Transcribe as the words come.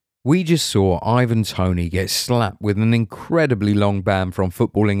We just saw Ivan Toney get slapped with an incredibly long ban from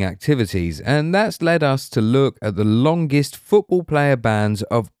footballing activities, and that's led us to look at the longest football player bans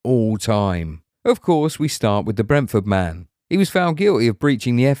of all time. Of course, we start with the Brentford man. He was found guilty of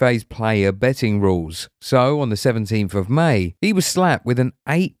breaching the FA's player betting rules, so on the 17th of May, he was slapped with an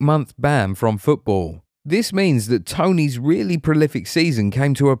 8-month ban from football. This means that Toney's really prolific season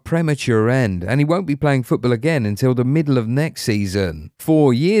came to a premature end, and he won't be playing football again until the middle of next season.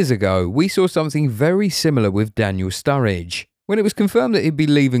 4 years ago, we saw something very similar with Daniel Sturridge. When it was confirmed that he'd be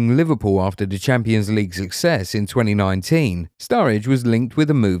leaving Liverpool after the Champions League success in 2019, Sturridge was linked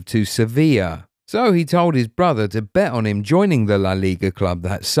with a move to Sevilla. So he told his brother to bet on him joining the La Liga club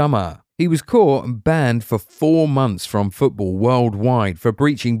that summer. He was caught and banned for 4 months from football worldwide for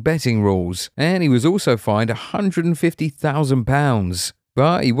breaching betting rules, and he was also fined £150,000.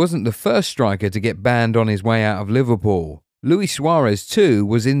 But he wasn't the first striker to get banned on his way out of Liverpool. Luis Suarez too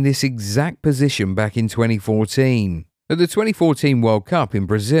was in this exact position back in 2014. At the 2014 World Cup in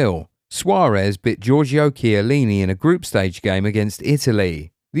Brazil, Suarez bit Giorgio Chiellini in a group stage game against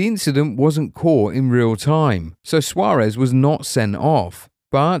Italy. The incident wasn't caught in real time, so Suarez was not sent off.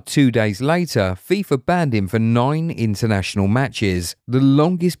 But 2 days later, FIFA banned him for 9 international matches, the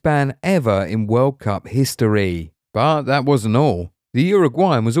longest ban ever in World Cup history. But that wasn't all. The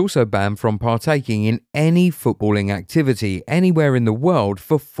Uruguayan was also banned from partaking in any footballing activity anywhere in the world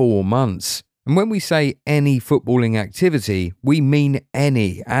for 4 months. And when we say any footballing activity, we mean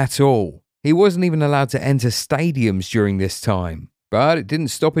any at all. He wasn't even allowed to enter stadiums during this time. But it didn't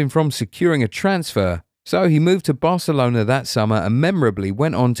stop him from securing a transfer. So he moved to Barcelona that summer and memorably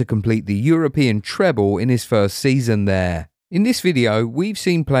went on to complete the European treble in his first season there. In this video, we've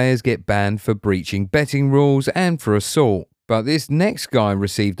seen players get banned for breaching betting rules and for assault, but this next guy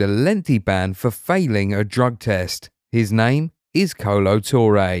received a lengthy ban for failing a drug test. His name is Kolo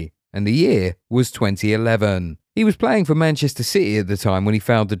Touré, and the year was 2011. He was playing for Manchester City at the time when he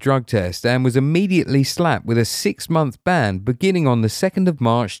failed the drug test and was immediately slapped with a 6-month ban beginning on the 2nd of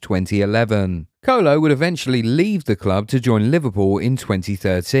March 2011. Kolo would eventually leave the club to join Liverpool in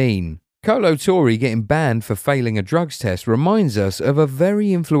 2013. Kolo Touré getting banned for failing a drugs test reminds us of a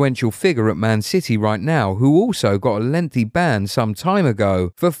very influential figure at Man City right now who also got a lengthy ban some time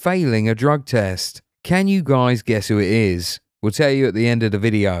ago for failing a drug test. Can you guys guess who it is? We'll tell you at the end of the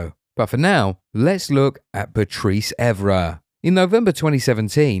video. But for now, let's look at Patrice Evra. In November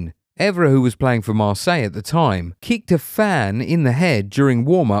 2017, Evra, who was playing for Marseille at the time, kicked a fan in the head during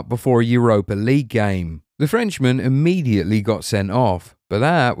warm-up before a Europa League game. The Frenchman immediately got sent off, but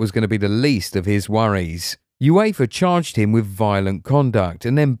that was going to be the least of his worries. UEFA charged him with violent conduct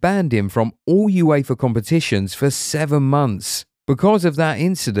and then banned him from all UEFA competitions for 7 months. Because of that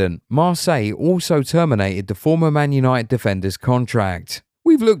incident, Marseille also terminated the former Man United defender's contract.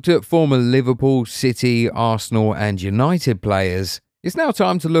 We've looked at former Liverpool, City, Arsenal and United players. It's now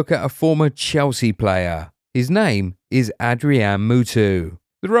time to look at a former Chelsea player. His name is Adrian Mutu.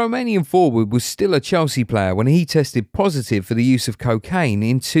 The Romanian forward was still a Chelsea player when he tested positive for the use of cocaine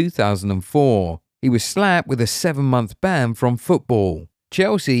in 2004. He was slapped with a 7-month ban from football.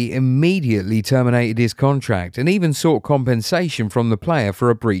 Chelsea immediately terminated his contract and even sought compensation from the player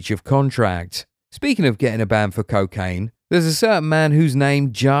for a breach of contract. Speaking of getting a ban for cocaine, there's a certain man whose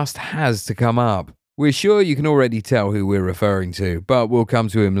name just has to come up. We're sure you can already tell who we're referring to, but we'll come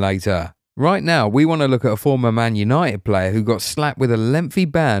to him later. Right now, we want to look at a former Man United player who got slapped with a lengthy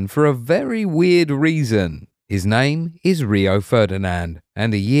ban for a very weird reason. His name is Rio Ferdinand,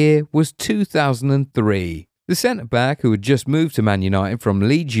 and the year was 2003. The centre-back, who had just moved to Man United from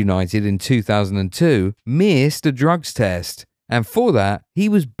Leeds United in 2002, missed a drugs test, and for that, he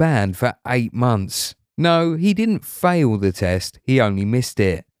was banned for 8 months. No, he didn't fail the test, he only missed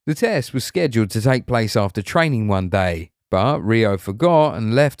it. The test was scheduled to take place after training one day, but Rio forgot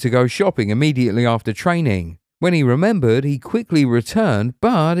and left to go shopping immediately after training. When he remembered, he quickly returned,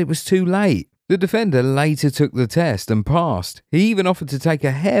 but it was too late. The defender later took the test and passed. He even offered to take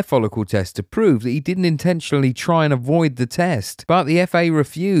a hair follicle test to prove that he didn't intentionally try and avoid the test, but the FA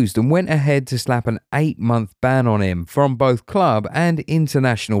refused and went ahead to slap an 8-month ban on him from both club and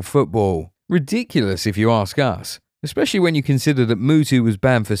international football. Ridiculous if you ask us, especially when you consider that Mutu was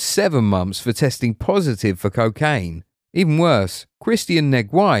banned for 7 months for testing positive for cocaine. Even worse, Christian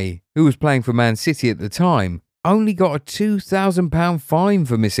Neguay, who was playing for Man City at the time, only got a £2,000 fine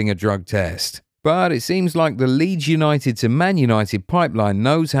for missing a drug test. But it seems like the Leeds United to Man United pipeline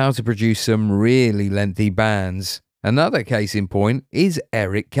knows how to produce some really lengthy bans. Another case in point is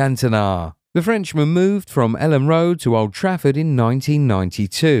Eric Cantona. The Frenchman moved from Ellen Road to Old Trafford in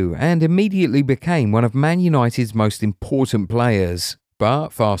 1992 and immediately became one of Man United's most important players. But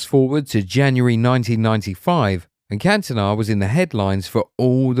fast forward to January 1995, and Cantona was in the headlines for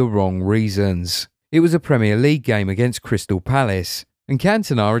all the wrong reasons. It was a Premier League game against Crystal Palace, and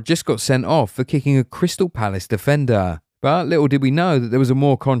Cantona had just got sent off for kicking a Crystal Palace defender. But little did we know that there was a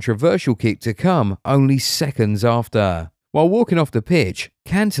more controversial kick to come only seconds after. While walking off the pitch,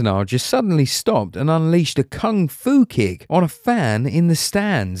 Cantona just suddenly stopped and unleashed a kung fu kick on a fan in the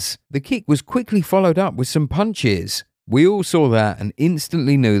stands. The kick was quickly followed up with some punches. We all saw that and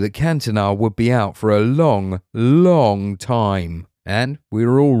instantly knew that Cantona would be out for a long time. And we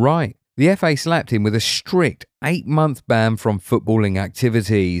were all right. The FA slapped him with a strict 8-month ban from footballing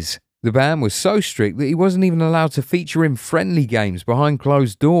activities. The ban was so strict that he wasn't even allowed to feature in friendly games behind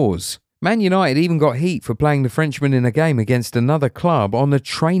closed doors. Man United even got heat for playing the Frenchman in a game against another club on the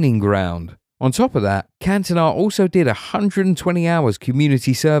training ground. On top of that, Cantona also did 120 hours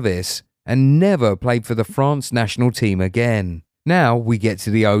community service and never played for the France national team again. Now we get to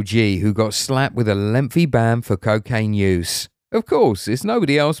the OG who got slapped with a lengthy ban for cocaine use. Of course, it's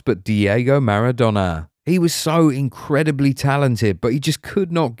nobody else but Diego Maradona. He was so incredibly talented, but he just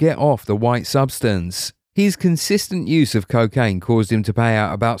could not get off the white substance. His consistent use of cocaine caused him to pay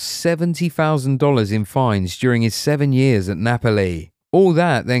out about $70,000 in fines during his 7 years at Napoli. All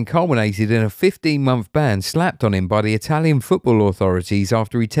that then culminated in a 15-month ban slapped on him by the Italian football authorities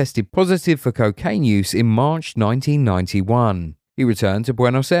after he tested positive for cocaine use in March 1991. He returned to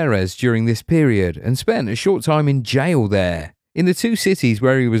Buenos Aires during this period and spent a short time in jail there. In the two cities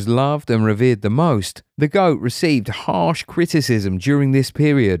where he was loved and revered the most, the GOAT received harsh criticism during this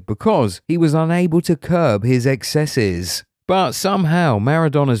period because he was unable to curb his excesses. But somehow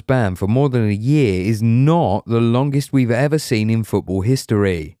Maradona's ban for more than a year is not the longest we've ever seen in football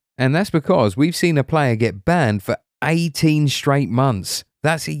history. And that's because we've seen a player get banned for 18 straight months.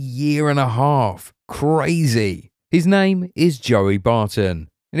 That's a year and a half. Crazy. His name is Joey Barton.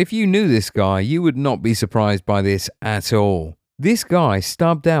 And if you knew this guy, you would not be surprised by this at all. This guy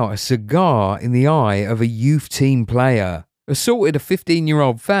stubbed out a cigar in the eye of a youth team player, assaulted a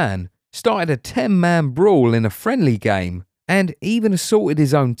 15-year-old fan, started a 10-man brawl in a friendly game, and even assaulted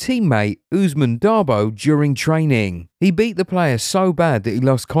his own teammate, Ousmane Dabo, during training. He beat the player so bad that he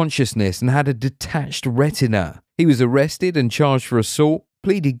lost consciousness and had a detached retina. He was arrested and charged for assault,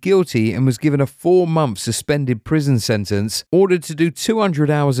 pleaded guilty and was given a 4-month suspended prison sentence, ordered to do 200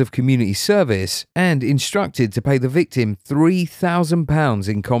 hours of community service, and instructed to pay the victim £3,000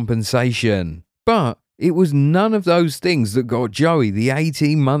 in compensation. But it was none of those things that got Joey the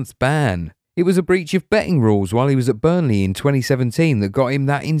 18-month ban. It was a breach of betting rules while he was at Burnley in 2017 that got him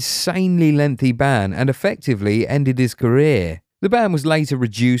that insanely lengthy ban and effectively ended his career. The ban was later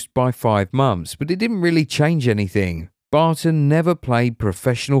reduced by 5 months, but it didn't really change anything. Barton never played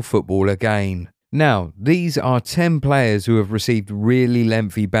professional football again. Now, these are 10 players who have received really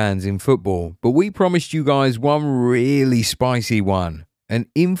lengthy bans in football, but we promised you guys one really spicy one. An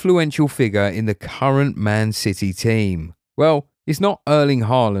influential figure in the current Man City team. Well, it's not Erling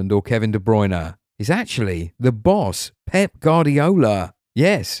Haaland or Kevin De Bruyne. It's actually the boss, Pep Guardiola.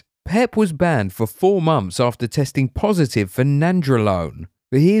 Yes, Pep was banned for 4 months after testing positive for nandrolone.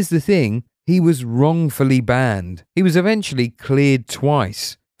 But here's the thing. He was wrongfully banned. He was eventually cleared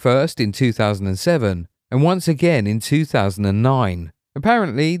twice, first in 2007 and once again in 2009.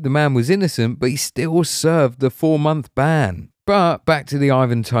 Apparently, the man was innocent, but he still served the 4-month ban. But back to the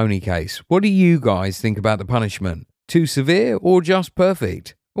Ivan Toney case. What do you guys think about the punishment? Too severe or just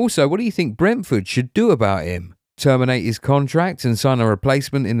perfect? Also, what do you think Brentford should do about him? Terminate his contract and sign a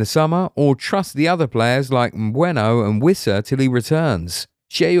replacement in the summer, or trust the other players like Mbeumo and Wissa till he returns?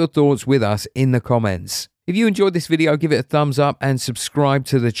 Share your thoughts with us in the comments. If you enjoyed this video, give it a thumbs up and subscribe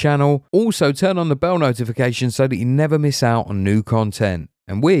to the channel. Also, turn on the bell notification so that you never miss out on new content.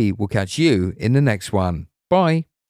 And we will catch you in the next one. Bye.